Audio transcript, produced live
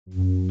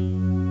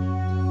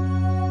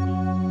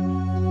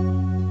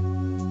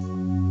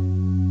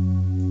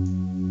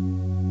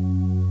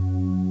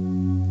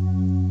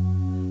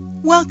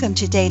Welcome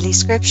to Daily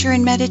Scripture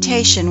and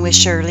Meditation with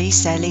Shirley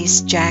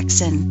Celis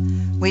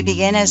Jackson. We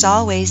begin as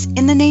always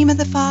in the name of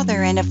the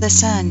Father, and of the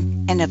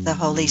Son, and of the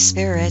Holy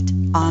Spirit.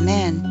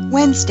 Amen.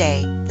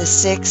 Wednesday, the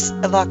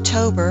 6th of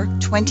October,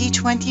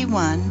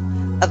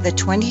 2021, of the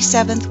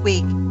 27th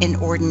week in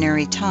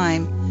Ordinary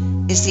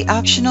Time, is the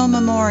optional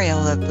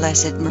memorial of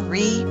Blessed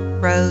Marie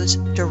Rose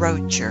de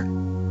Rocher.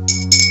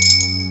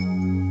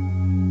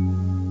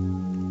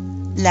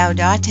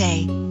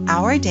 Laudate,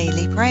 our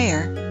daily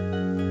prayer.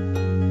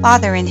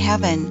 Father in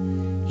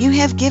heaven, you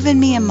have given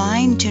me a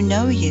mind to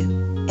know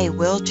you, a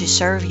will to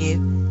serve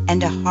you,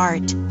 and a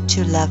heart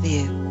to love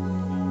you.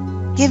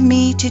 Give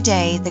me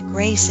today the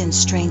grace and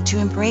strength to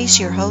embrace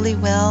your holy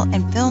will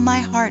and fill my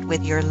heart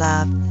with your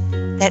love,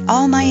 that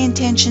all my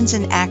intentions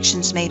and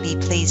actions may be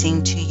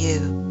pleasing to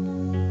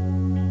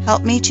you.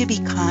 Help me to be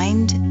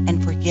kind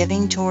and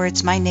forgiving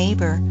towards my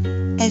neighbor,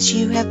 as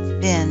you have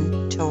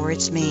been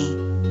towards me.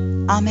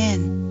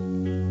 Amen.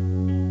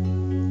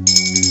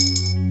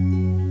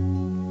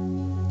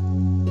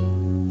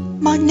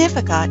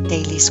 Magnificat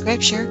daily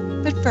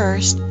scripture, but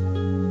first,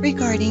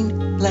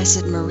 regarding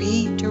Blessed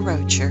Marie de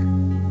Rocher.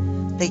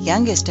 The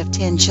youngest of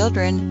 10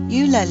 children,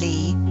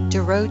 Eulalie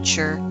de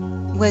Rocher,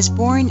 was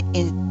born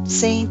in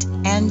Saint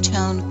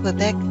Antoine,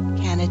 Quebec,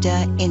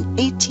 Canada in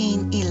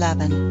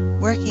 1811.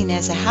 Working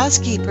as a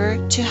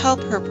housekeeper to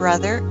help her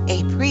brother,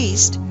 a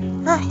priest,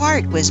 her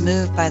heart was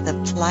moved by the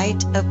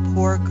plight of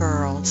poor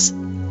girls.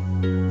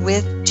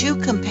 With 2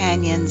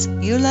 companions,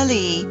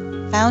 Eulalie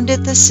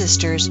founded the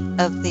Sisters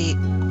of the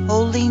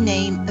Holy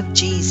Name of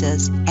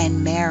Jesus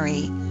and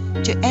Mary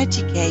to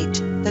educate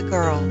the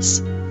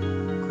girls.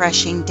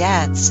 Crushing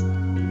debts,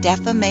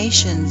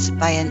 defamations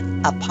by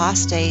an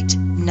apostate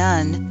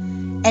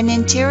nun, and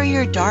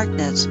interior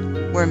darkness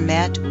were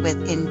met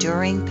with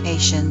enduring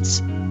patience.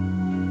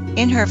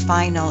 In her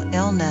final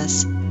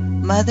illness,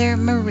 Mother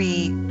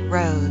Marie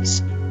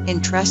Rose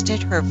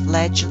entrusted her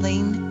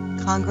fledgling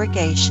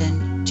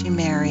congregation to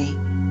Mary.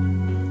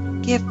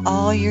 Give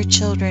all your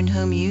children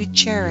whom you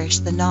cherish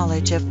the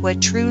knowledge of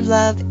what true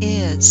love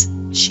is,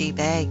 she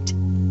begged.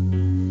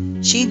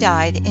 She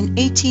died in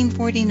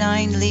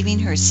 1849, leaving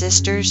her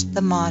sisters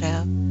the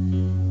motto,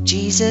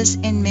 Jesus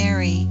and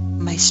Mary,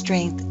 my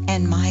strength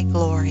and my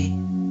glory.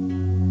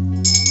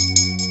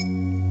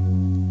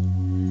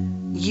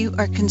 You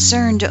are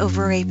concerned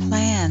over a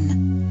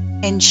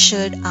plan, and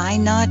should I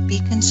not be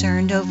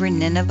concerned over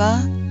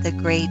Nineveh, the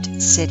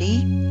great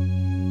city?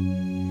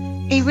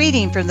 A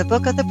reading from the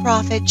book of the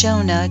prophet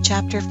Jonah,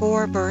 chapter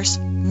 4, verse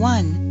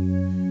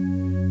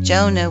 1.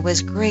 Jonah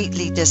was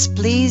greatly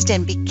displeased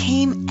and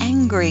became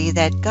angry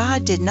that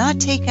God did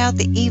not take out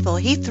the evil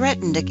he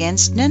threatened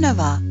against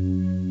Nineveh.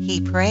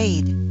 He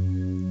prayed,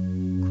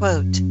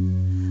 quote,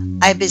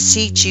 I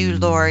beseech you,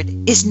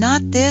 Lord, is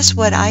not this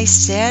what I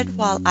said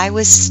while I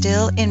was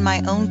still in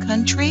my own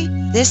country?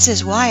 This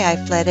is why I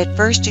fled at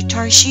first to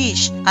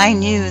Tarshish. I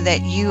knew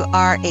that you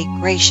are a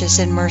gracious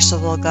and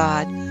merciful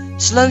God,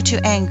 slow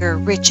to anger,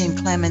 rich in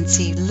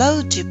clemency,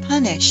 loath to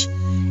punish.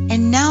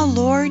 And now,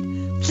 Lord,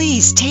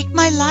 please take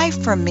my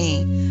life from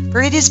me,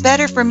 for it is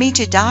better for me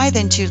to die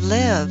than to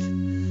live.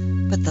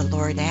 But the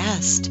Lord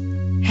asked,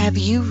 have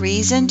you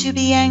reason to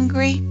be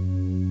angry?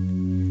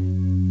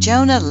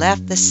 Jonah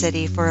left the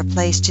city for a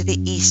place to the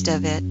east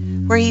of it,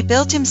 where he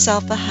built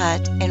himself a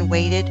hut and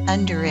waited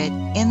under it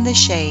in the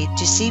shade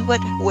to see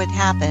what would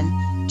happen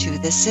to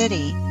the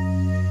city.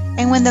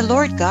 And when the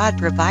Lord God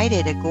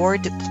provided a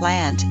gourd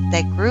plant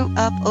that grew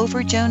up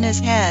over Jonah's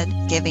head,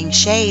 giving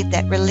shade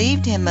that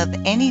relieved him of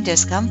any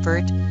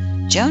discomfort,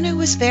 Jonah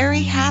was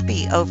very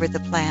happy over the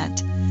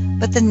plant.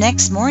 But the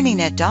next morning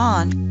at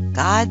dawn,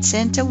 God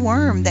sent a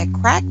worm that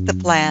cracked the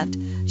plant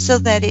so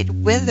that it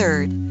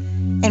withered.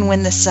 And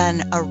when the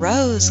sun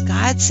arose,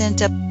 God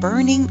sent a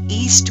burning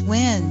east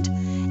wind,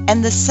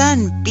 and the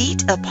sun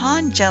beat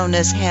upon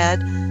Jonah's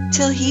head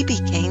till he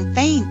became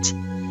faint.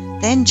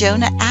 Then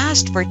Jonah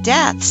asked for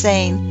death,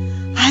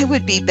 saying, I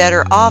would be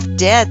better off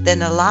dead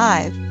than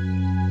alive.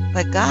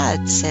 But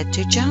God said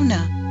to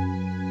Jonah,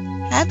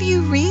 have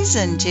you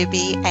reason to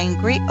be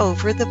angry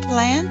over the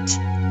plant?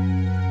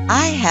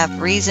 I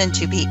have reason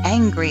to be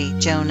angry,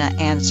 Jonah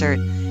answered,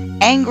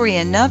 angry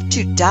enough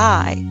to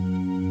die.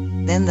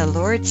 Then the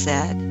Lord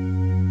said,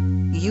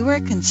 you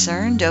are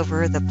concerned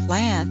over the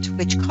plant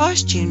which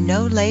cost you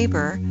no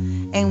labor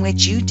and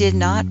which you did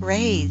not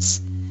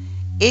raise.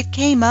 It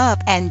came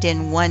up, and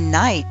in one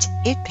night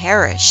it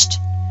perished.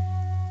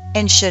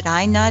 And should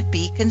I not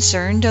be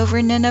concerned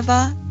over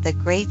Nineveh, the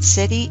great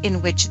city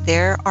in which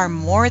there are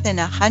more than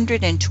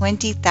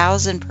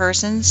 120,000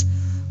 persons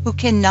who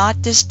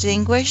cannot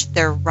distinguish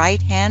their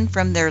right hand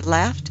from their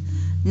left,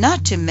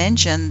 not to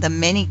mention the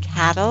many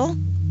cattle?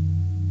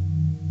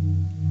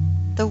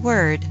 The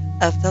word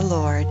of the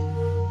Lord.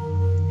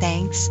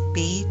 Thanks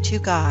be to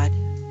God.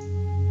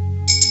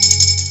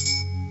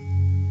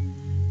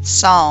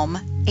 Psalm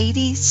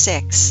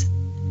 86.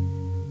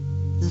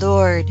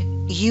 Lord,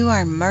 you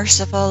are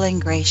merciful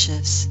and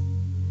gracious.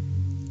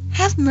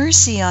 Have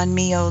mercy on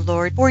me, O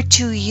Lord, for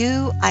to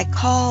you I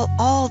call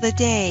all the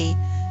day.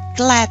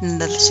 Gladden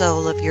the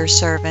soul of your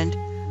servant,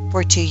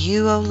 for to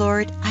you, O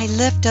Lord, I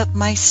lift up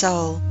my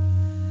soul.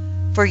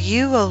 For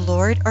you, O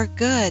Lord, are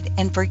good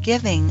and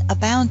forgiving,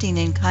 abounding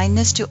in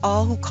kindness to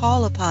all who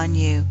call upon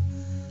you.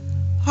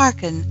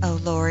 Hearken, O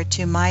Lord,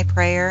 to my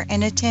prayer,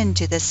 and attend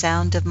to the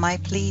sound of my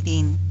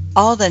pleading.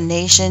 All the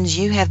nations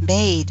you have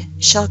made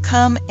shall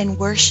come and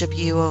worship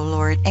you, O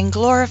Lord, and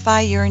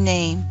glorify your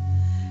name.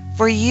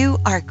 For you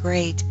are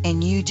great,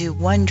 and you do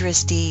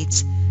wondrous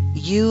deeds.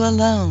 You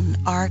alone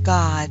are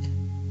God.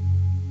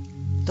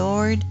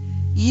 Lord,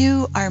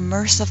 you are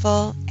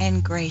merciful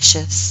and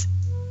gracious.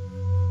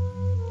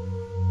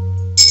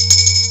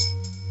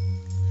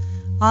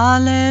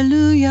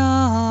 Alleluia,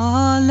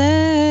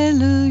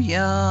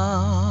 alleluia,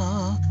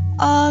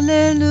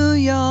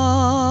 alleluia.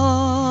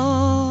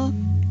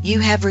 You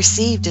have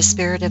received a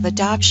spirit of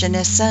adoption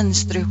as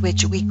sons, through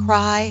which we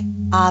cry,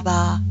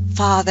 Abba,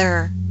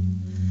 Father.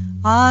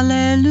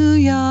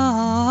 Alleluia,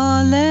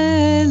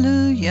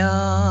 alleluia,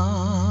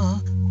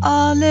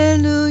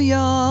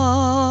 alleluia.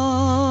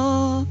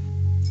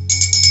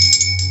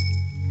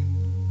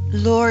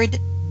 Lord,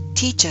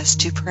 teach us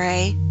to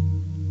pray.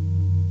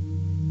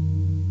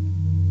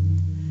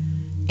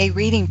 A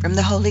reading from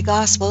the Holy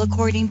Gospel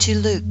according to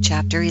Luke,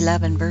 chapter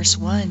 11, verse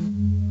 1.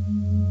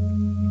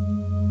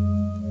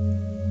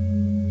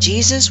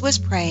 Jesus was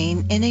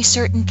praying in a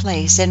certain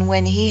place, and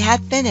when he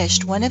had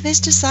finished, one of his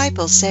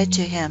disciples said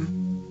to him,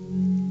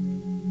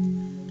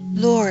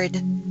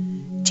 Lord,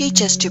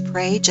 teach us to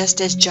pray just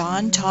as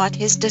John taught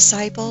his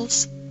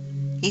disciples.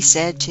 He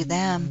said to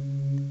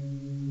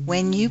them,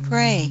 When you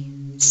pray,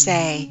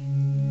 say,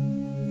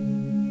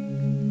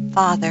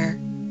 Father,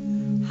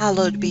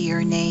 hallowed be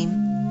your name.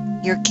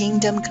 Your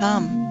kingdom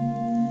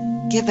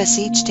come. Give us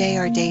each day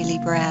our daily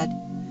bread,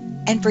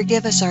 and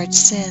forgive us our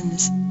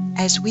sins,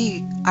 as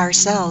we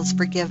ourselves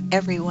forgive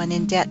everyone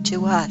in debt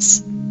to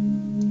us.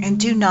 And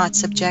do not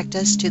subject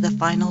us to the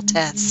final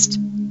test.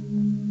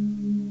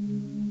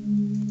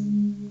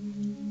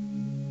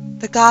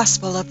 The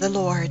Gospel of the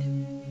Lord.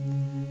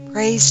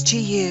 Praise to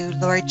you,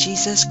 Lord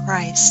Jesus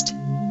Christ.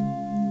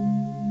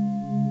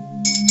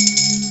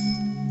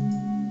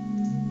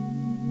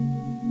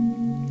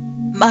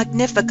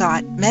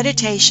 Magnificat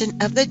meditation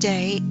of the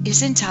day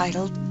is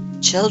entitled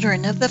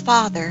Children of the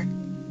Father.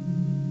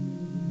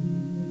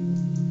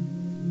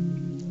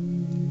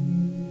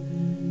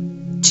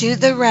 To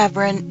the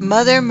Reverend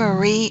Mother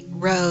Marie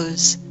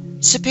Rose,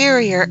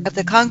 Superior of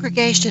the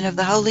Congregation of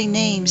the Holy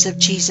Names of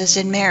Jesus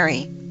and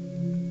Mary.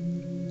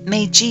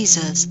 May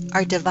Jesus,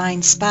 our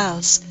divine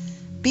spouse,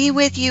 be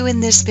with you in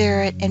the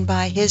Spirit and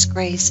by His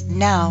grace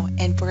now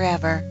and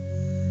forever.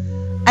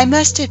 I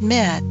must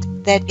admit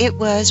that it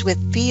was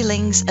with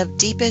feelings of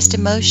deepest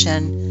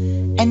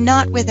emotion and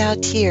not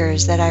without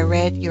tears that I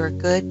read your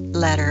good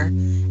letter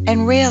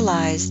and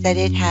realized that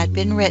it had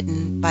been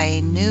written by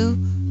a new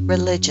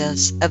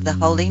religious of the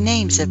holy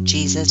names of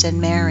Jesus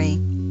and Mary.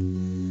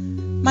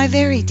 My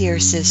very dear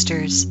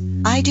sisters,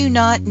 I do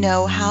not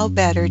know how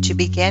better to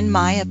begin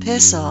my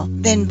epistle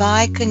than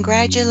by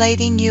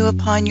congratulating you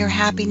upon your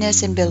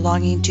happiness in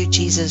belonging to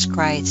Jesus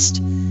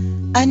Christ,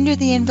 under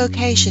the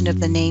invocation of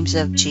the names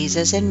of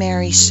Jesus and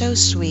Mary, so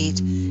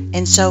sweet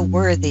and so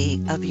worthy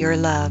of your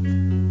love.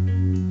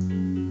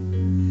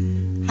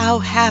 How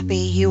happy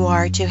you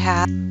are to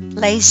have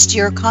placed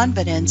your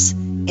confidence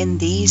in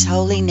these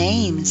holy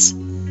names.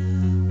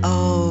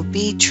 Oh,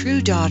 be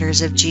true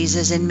daughters of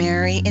Jesus and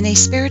Mary in a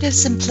spirit of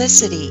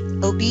simplicity,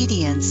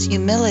 obedience,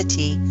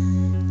 humility,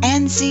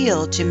 and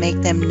zeal to make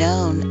them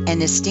known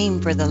and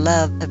esteemed for the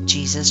love of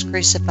Jesus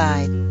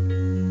crucified.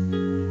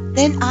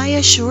 Then I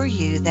assure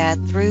you that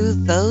through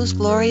those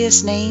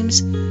glorious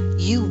names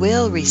you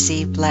will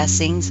receive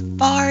blessings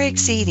far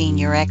exceeding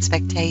your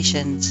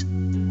expectations.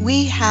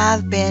 We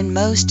have been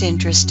most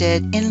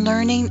interested in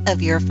learning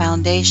of your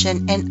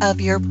foundation and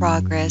of your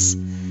progress,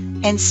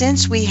 and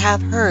since we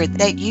have heard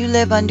that you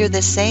live under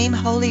the same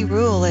holy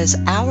rule as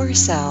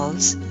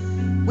ourselves,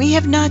 we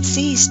have not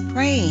ceased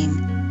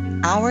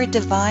praying our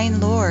divine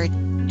Lord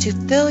to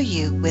fill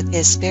you with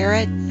His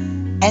Spirit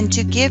and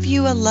to give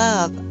you a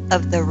love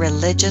of the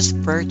religious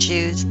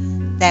virtues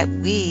that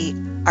we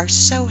are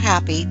so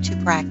happy to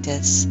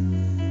practice.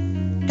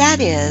 That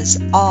is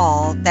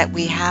all that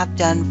we have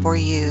done for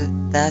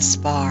you thus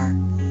far.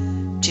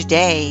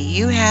 Today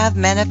you have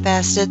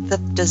manifested the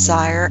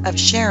desire of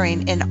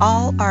sharing in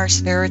all our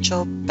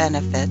spiritual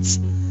benefits.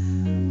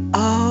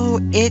 Oh,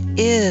 it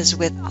is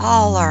with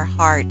all our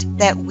heart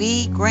that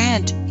we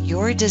grant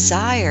your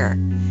desire.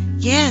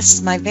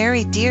 Yes, my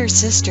very dear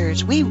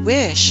sisters, we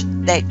wish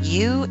that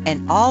you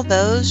and all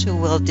those who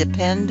will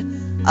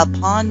depend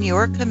upon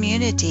your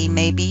community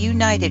may be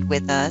united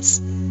with us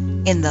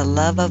in the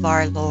love of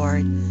our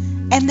Lord,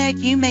 and that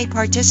you may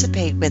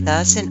participate with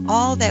us in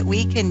all that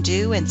we can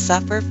do and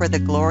suffer for the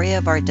glory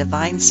of our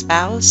divine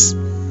spouse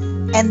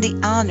and the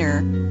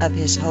honor of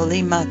His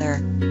Holy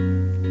Mother.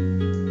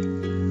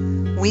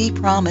 We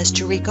promise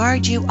to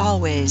regard you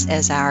always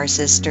as our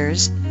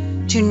sisters,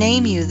 to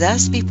name you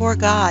thus before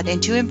God,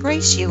 and to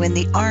embrace you in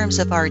the arms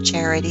of our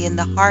charity in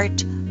the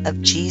heart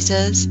of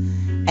Jesus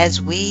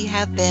as we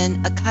have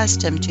been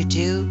accustomed to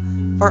do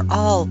for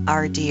all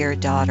our dear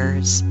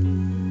daughters.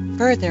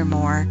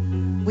 Furthermore,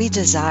 we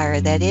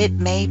desire that it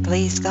may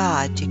please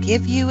God to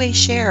give you a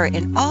share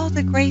in all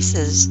the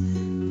graces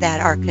that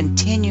are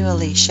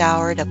continually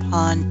showered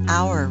upon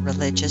our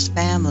religious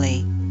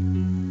family.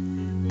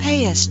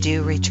 Pay us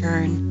due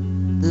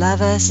return,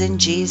 love us in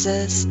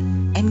Jesus,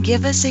 and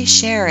give us a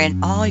share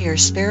in all your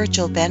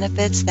spiritual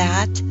benefits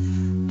that,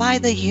 by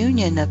the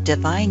union of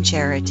divine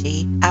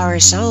charity, our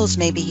souls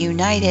may be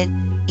united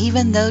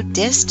even though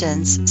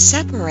distance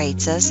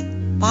separates us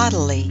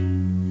bodily.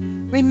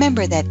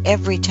 Remember that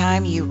every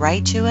time you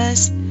write to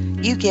us,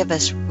 you give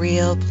us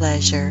real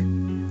pleasure.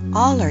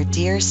 All our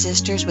dear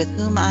sisters with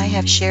whom I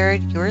have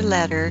shared your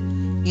letter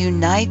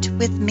unite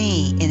with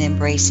me in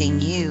embracing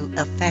you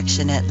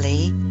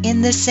affectionately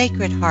in the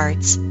sacred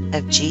hearts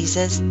of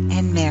Jesus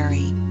and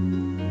Mary.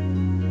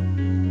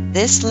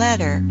 This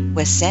letter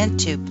was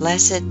sent to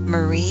Blessed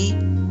Marie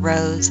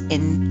Rose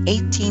in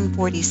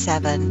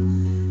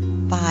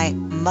 1847 by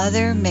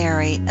Mother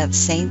Mary of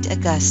Saint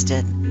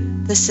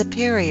Augustine, the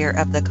Superior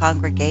of the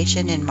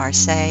Congregation in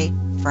Marseille,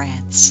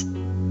 France.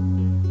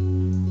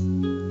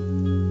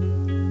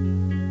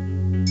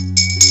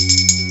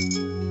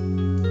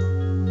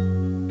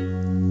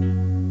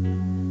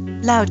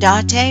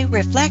 Laudate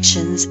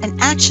Reflections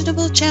and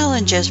Actionable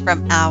Challenges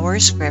from our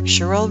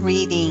Scriptural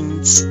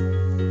Readings.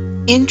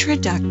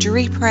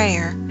 Introductory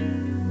Prayer.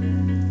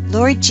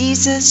 Lord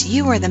Jesus,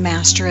 you are the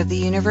Master of the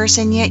universe,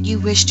 and yet you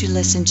wish to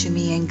listen to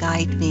me and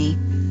guide me.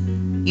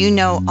 You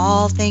know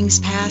all things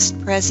past,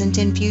 present,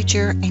 and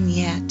future, and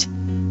yet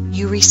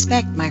you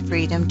respect my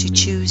freedom to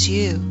choose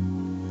you.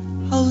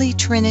 Holy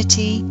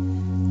Trinity,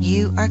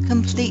 you are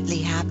completely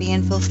happy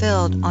and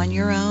fulfilled on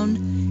your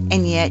own,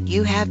 and yet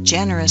you have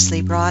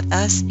generously brought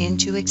us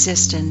into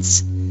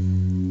existence.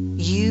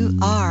 You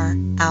are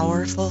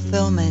our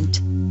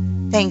fulfillment.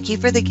 Thank you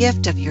for the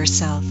gift of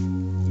yourself.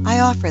 I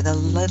offer the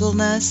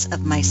littleness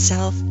of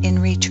myself in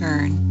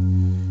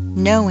return,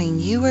 knowing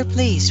you are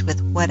pleased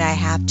with what I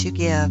have to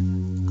give.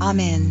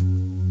 Amen.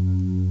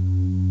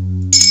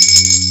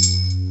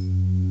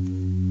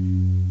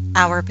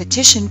 Our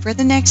petition for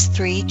the next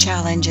 3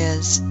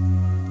 challenges.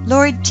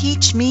 Lord,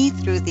 teach me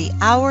through the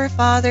Our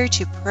Father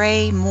to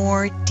pray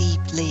more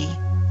deeply.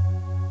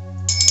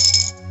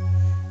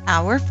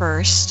 Our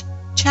first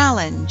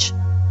challenge.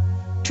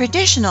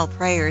 Traditional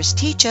prayers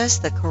teach us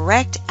the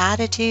correct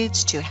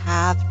attitudes to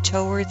have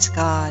towards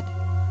God.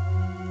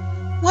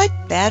 What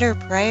better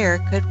prayer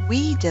could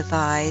we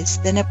devise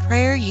than a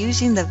prayer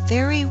using the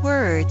very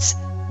words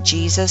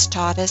Jesus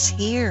taught us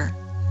here?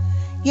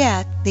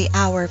 Yet, the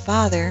Our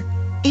Father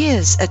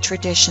is a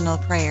traditional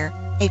prayer,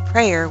 a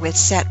prayer with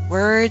set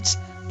words,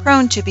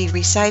 prone to be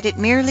recited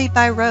merely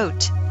by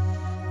rote.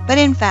 But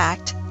in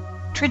fact,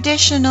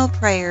 traditional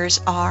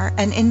prayers are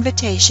an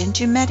invitation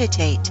to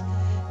meditate,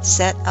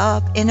 set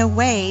up in a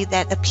way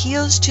that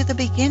appeals to the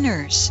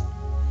beginners.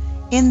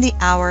 In the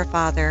Our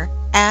Father,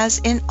 as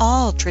in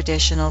all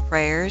traditional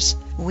prayers,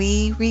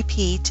 we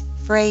repeat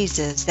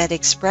phrases that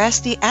express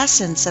the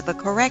essence of a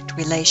correct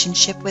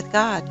relationship with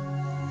God.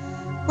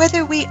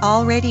 Whether we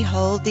already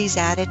hold these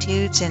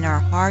attitudes in our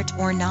heart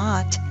or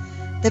not,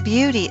 the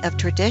beauty of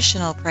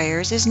traditional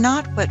prayers is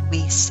not what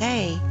we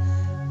say,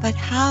 but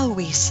how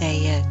we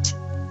say it.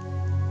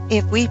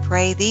 If we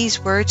pray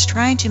these words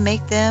trying to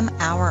make them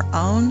our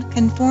own,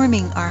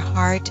 conforming our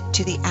heart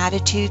to the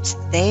attitudes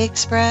they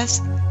express,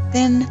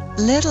 then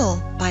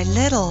little by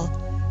little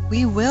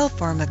we will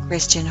form a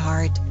Christian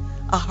heart,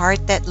 a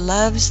heart that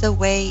loves the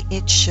way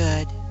it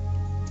should.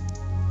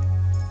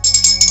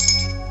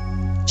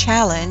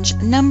 Challenge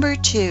number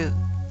 2.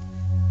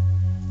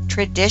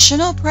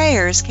 Traditional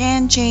prayers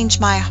can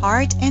change my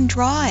heart and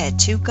draw it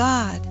to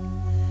God.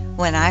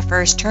 When I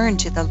first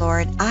turned to the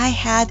Lord, I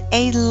had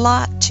a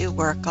lot to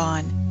work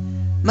on.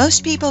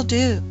 Most people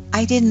do.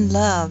 I didn't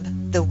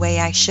love the way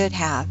I should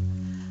have.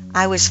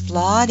 I was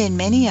flawed in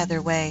many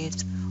other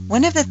ways.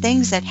 One of the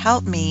things that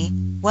helped me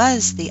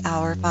was the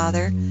Our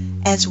Father,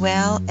 as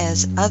well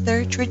as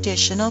other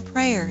traditional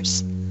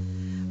prayers.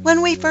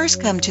 When we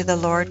first come to the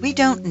Lord, we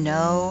don't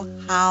know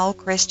how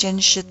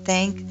Christians should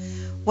think,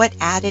 what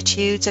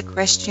attitudes a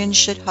Christian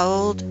should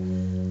hold.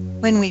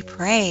 When we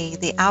pray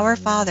the Our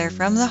Father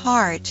from the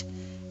heart,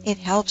 it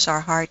helps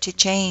our heart to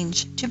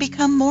change, to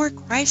become more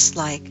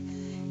Christ-like.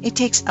 It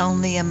takes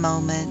only a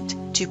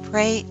moment to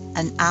pray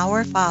an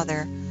Our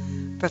Father,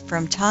 but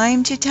from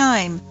time to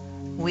time,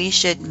 we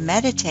should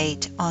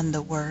meditate on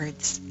the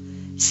words.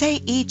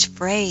 Say each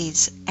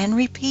phrase and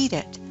repeat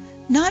it,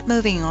 not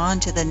moving on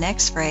to the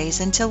next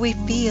phrase until we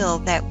feel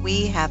that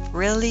we have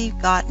really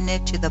gotten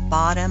it to the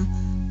bottom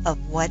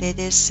of what it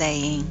is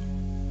saying.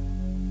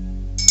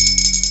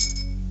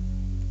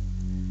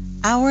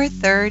 Our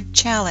third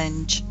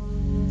challenge.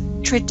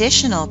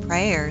 Traditional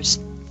prayers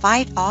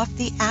fight off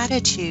the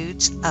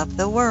attitudes of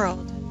the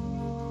world.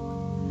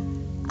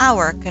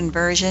 Our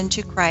conversion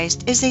to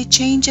Christ is a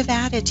change of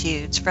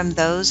attitudes from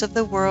those of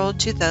the world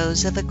to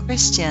those of a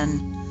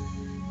Christian.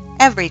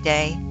 Every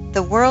day,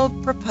 The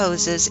world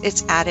proposes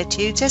its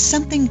attitudes as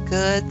something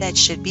good that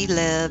should be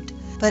lived,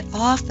 but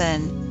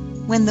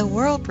often, when the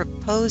world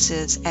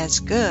proposes as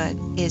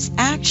good, is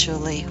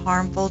actually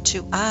harmful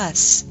to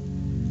us.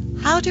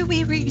 How do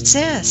we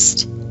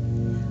resist?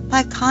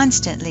 By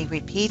constantly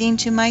repeating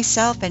to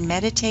myself and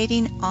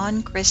meditating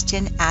on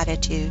Christian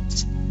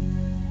attitudes.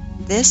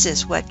 This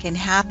is what can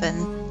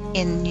happen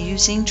in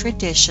using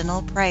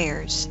traditional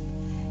prayers.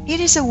 It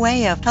is a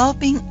way of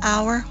helping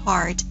our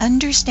heart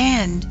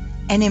understand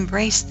and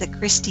embrace the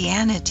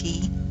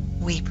Christianity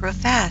we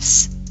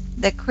profess.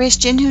 The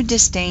Christian who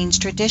disdains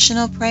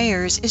traditional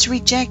prayers is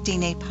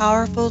rejecting a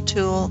powerful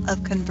tool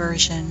of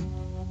conversion.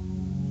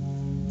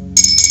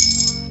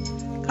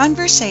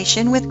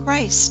 Conversation with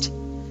Christ.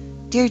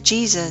 Dear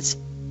Jesus,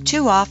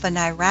 too often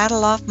I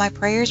rattle off my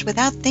prayers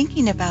without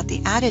thinking about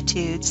the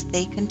attitudes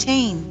they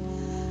contain.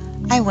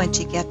 I want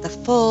to get the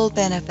full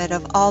benefit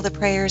of all the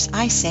prayers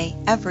I say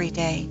every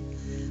day.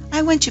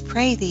 I want to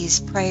pray these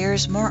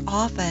prayers more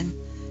often,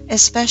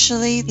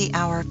 especially the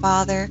Our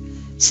Father,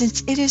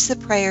 since it is the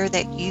prayer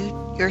that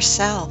you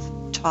yourself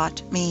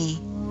taught me.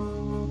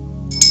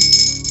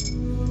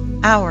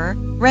 Our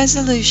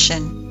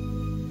resolution.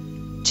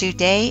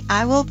 Today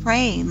I will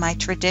pray my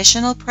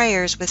traditional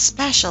prayers with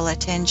special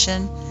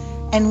attention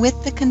and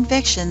with the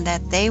conviction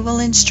that they will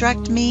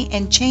instruct me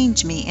and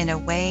change me in a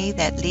way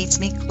that leads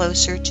me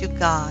closer to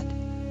God.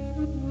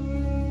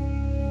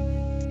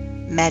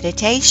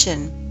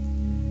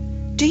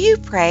 Meditation. Do you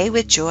pray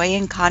with joy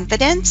and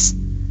confidence?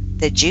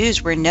 The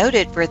Jews were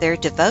noted for their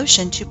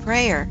devotion to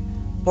prayer.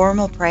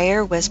 Formal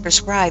prayer was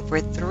prescribed for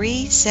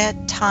 3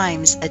 set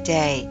times a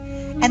day,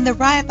 and the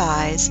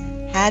rabbis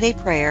had a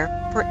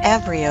prayer for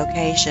every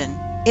occasion.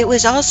 It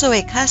was also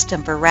a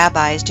custom for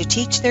rabbis to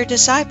teach their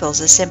disciples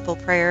a simple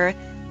prayer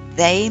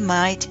they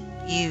might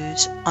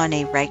use on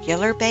a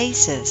regular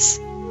basis.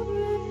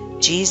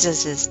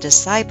 Jesus'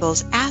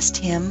 disciples asked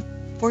him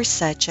for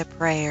such a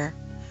prayer.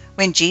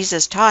 When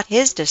Jesus taught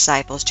his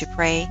disciples to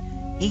pray,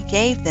 he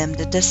gave them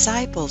the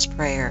disciples'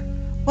 prayer,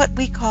 what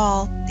we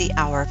call the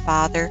Our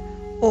Father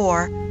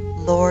or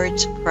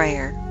Lord's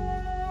Prayer.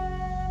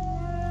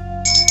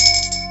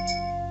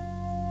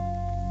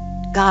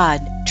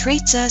 God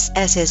treats us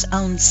as his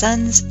own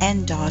sons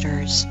and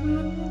daughters.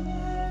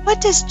 What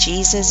does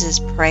Jesus'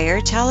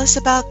 prayer tell us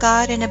about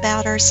God and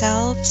about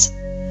ourselves?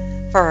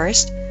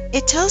 First,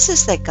 it tells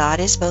us that God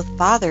is both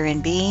Father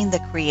in being the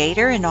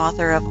creator and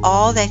author of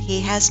all that he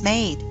has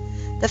made,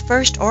 the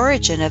first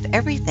origin of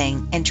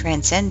everything and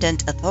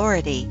transcendent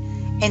authority,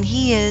 and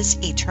he is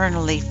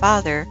eternally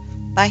Father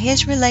by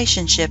his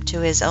relationship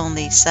to his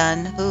only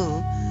Son,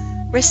 who,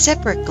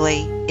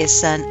 reciprocally, is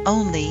Son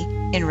only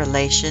in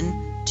relation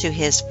to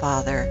his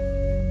Father.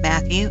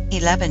 Matthew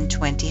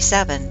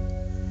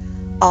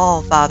 11:27.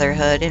 All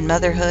fatherhood and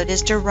motherhood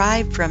is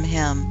derived from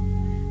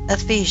him.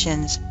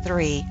 Ephesians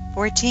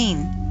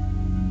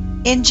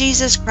 3:14. In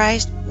Jesus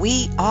Christ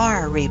we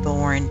are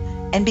reborn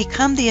and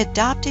become the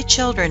adopted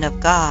children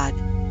of God.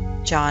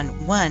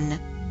 John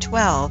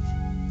 1:12.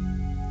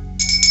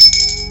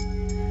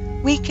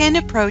 We can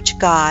approach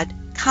God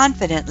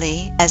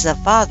confidently as a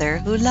Father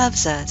who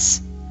loves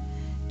us.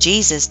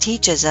 Jesus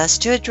teaches us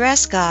to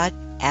address God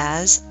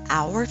as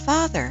our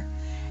Father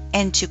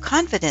and to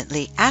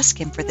confidently ask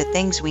him for the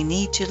things we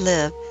need to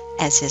live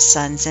as his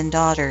sons and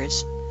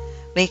daughters.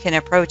 We can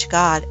approach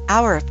God,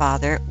 our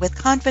Father, with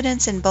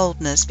confidence and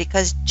boldness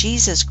because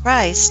Jesus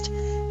Christ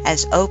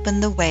has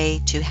opened the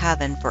way to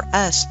heaven for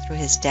us through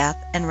his death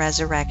and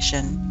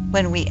resurrection.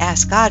 When we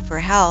ask God for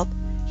help,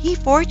 he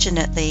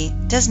fortunately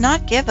does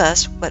not give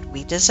us what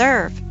we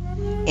deserve.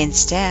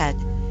 Instead,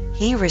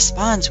 he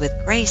responds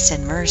with grace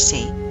and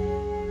mercy.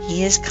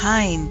 He is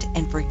kind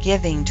and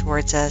forgiving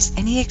towards us,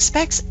 and he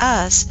expects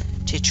us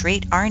to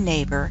treat our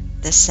neighbor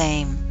the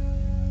same.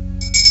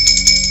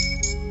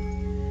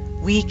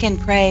 We can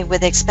pray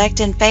with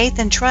expectant faith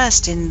and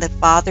trust in the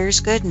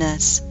Father's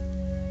goodness.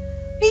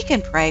 We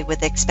can pray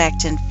with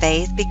expectant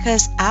faith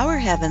because our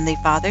Heavenly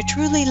Father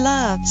truly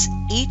loves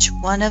each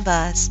one of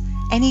us,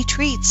 and he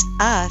treats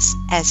us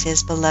as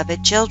his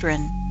beloved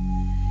children.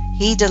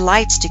 He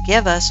delights to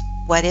give us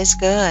what is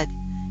good.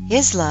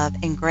 His love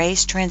and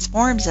grace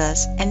transforms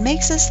us and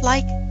makes us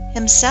like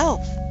himself.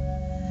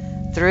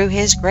 Through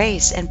his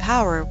grace and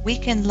power, we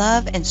can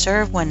love and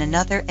serve one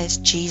another as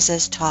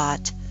Jesus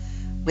taught,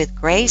 with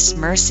grace,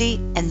 mercy,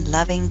 and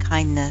loving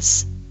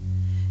kindness.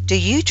 Do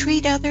you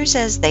treat others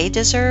as they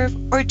deserve,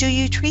 or do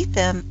you treat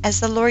them as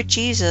the Lord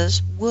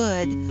Jesus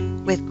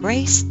would, with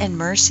grace and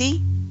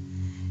mercy?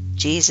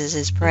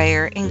 Jesus'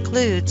 prayer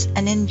includes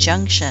an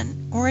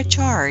injunction or a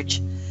charge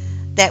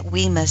that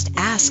we must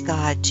ask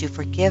God to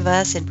forgive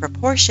us in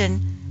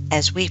proportion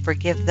as we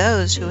forgive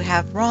those who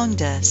have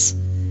wronged us.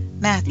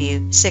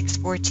 Matthew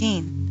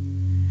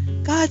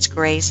 6:14. God's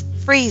grace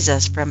frees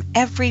us from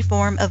every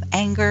form of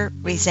anger,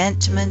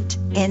 resentment,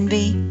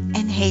 envy,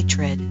 and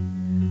hatred.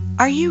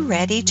 Are you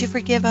ready to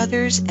forgive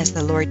others as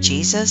the Lord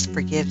Jesus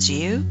forgives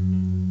you?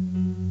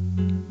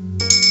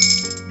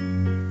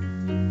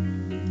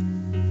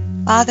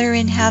 Father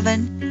in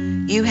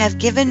heaven, you have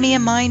given me a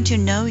mind to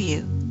know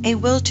you. a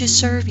will to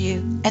serve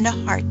you, and a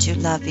heart to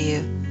love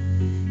you.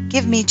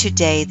 Give me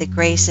today the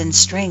grace and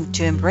strength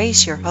to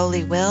embrace your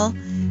holy will,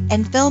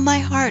 and fill my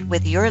heart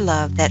with your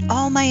love, that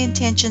all my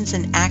intentions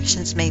and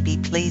actions may be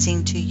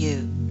pleasing to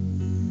you.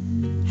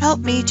 Help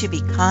me to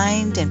be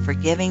kind and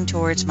forgiving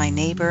towards my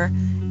neighbor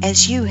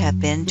as you have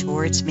been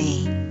towards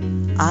me.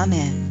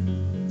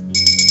 Amen.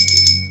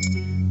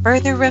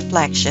 Further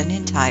reflection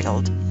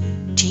entitled,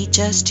 Teach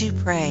Us to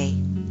Pray,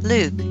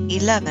 Luke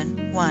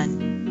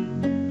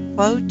 11:1.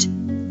 Quote,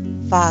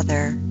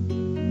 Father,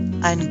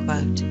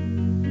 unquote.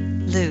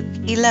 Luke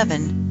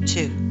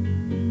 11:2.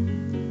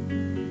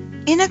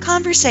 In a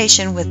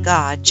conversation with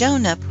God,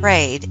 Jonah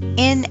prayed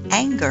in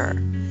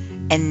anger,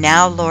 "And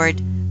now,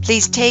 Lord,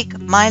 please take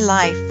my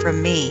life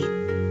from me."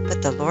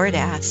 But the Lord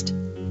asked,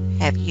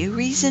 "Have you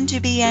reason to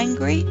be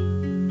angry?"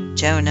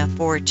 Jonah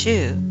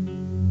 4:2.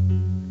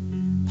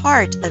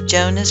 Part of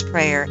Jonah's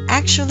prayer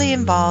actually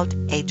involved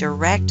a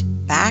direct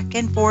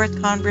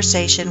back-and-forth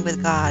conversation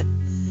with God.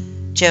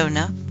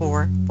 Jonah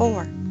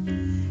 4:4.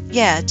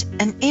 Yet,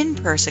 an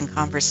in-person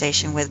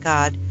conversation with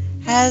God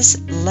has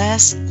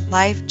less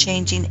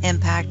life-changing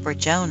impact for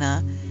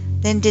Jonah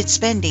than did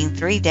spending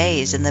 3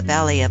 days in the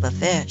belly of a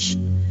fish.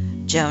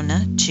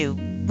 Jonah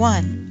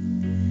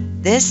 2:1.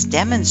 This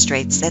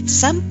demonstrates that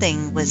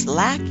something was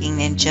lacking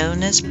in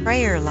Jonah's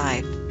prayer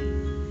life.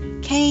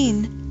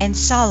 Cain and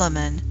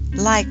Solomon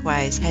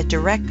likewise had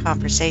direct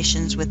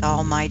conversations with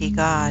Almighty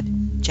God,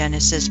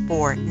 Genesis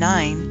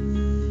 4:9,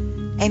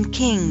 and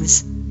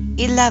Kings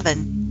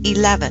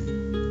 11:11.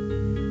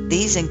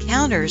 These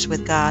encounters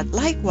with God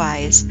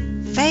likewise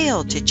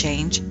failed to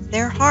change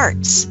their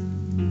hearts.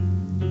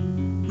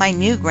 My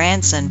new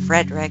grandson,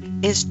 Frederick,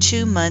 is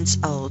 2 months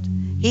old.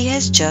 He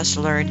has just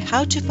learned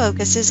how to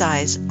focus his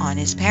eyes on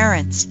his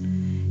parents.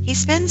 He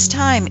spends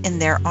time in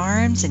their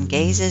arms and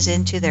gazes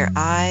into their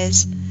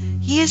eyes.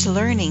 He is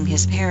learning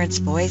his parents'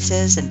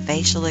 voices and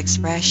facial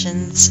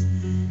expressions.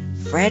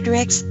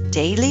 Frederick's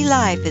daily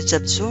life is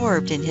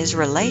absorbed in his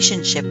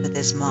relationship with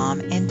his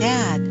mom and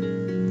dad.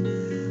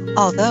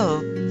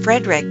 Although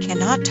Frederick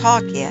cannot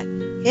talk yet,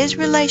 his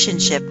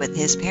relationship with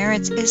his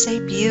parents is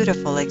a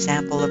beautiful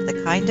example of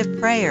the kind of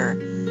prayer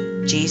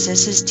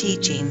Jesus is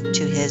teaching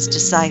to his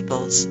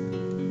disciples.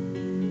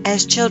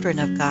 As children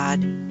of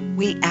God,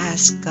 we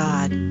ask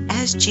God,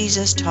 as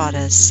Jesus taught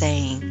us,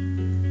 saying,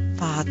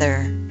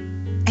 Father,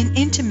 an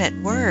intimate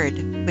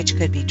word which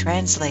could be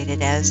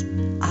translated as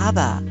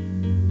Abba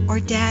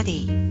or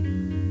Daddy.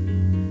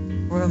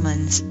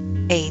 Romans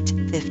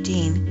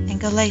 8:15 and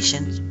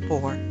Galatians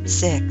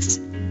 4:6.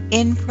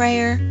 In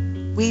prayer,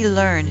 we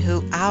learn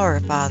who our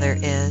Father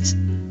is,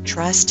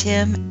 trust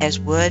Him as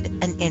would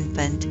an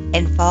infant,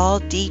 and fall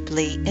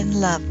deeply in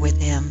love with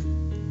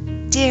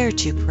Him. Dare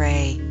to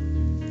pray,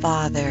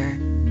 Father.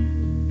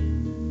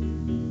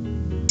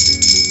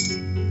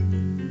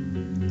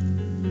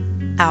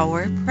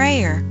 Our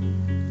prayer.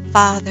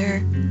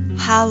 Father,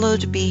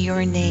 hallowed be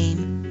your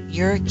name,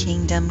 your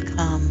kingdom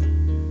come.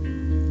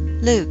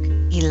 Luke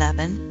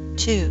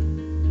 11:2.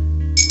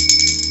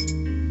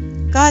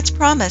 God's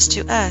promise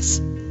to us,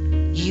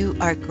 you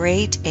are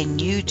great and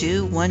you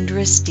do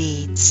wondrous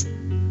deeds.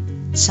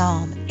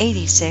 Psalm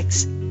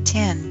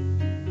 86:10.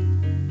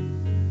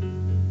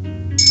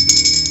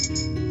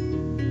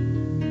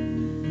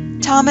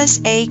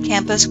 Thomas A.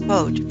 Kempis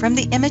quote from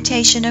the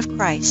Imitation of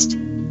Christ.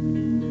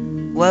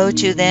 Woe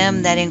to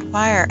them that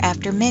inquire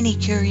after many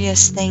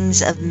curious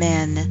things of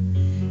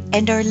men,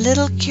 and are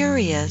little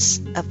curious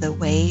of the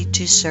way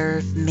to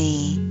serve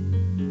me.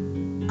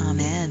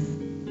 Amen.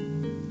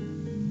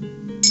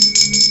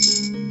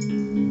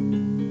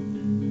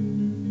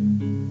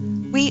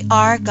 We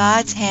are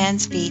God's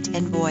hands, feet,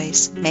 and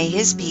voice. May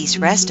His peace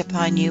rest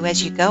upon you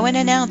as you go and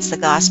announce the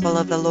gospel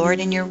of the Lord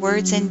in your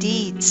words and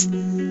deeds.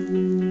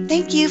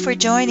 Thank you for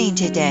joining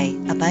today.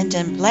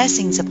 Abundant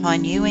blessings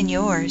upon you and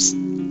yours.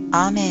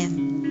 Amen.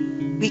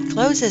 We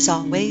close as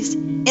always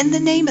in the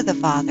name of the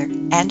Father,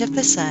 and of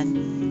the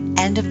Son,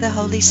 and of the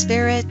Holy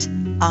Spirit.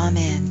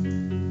 Amen.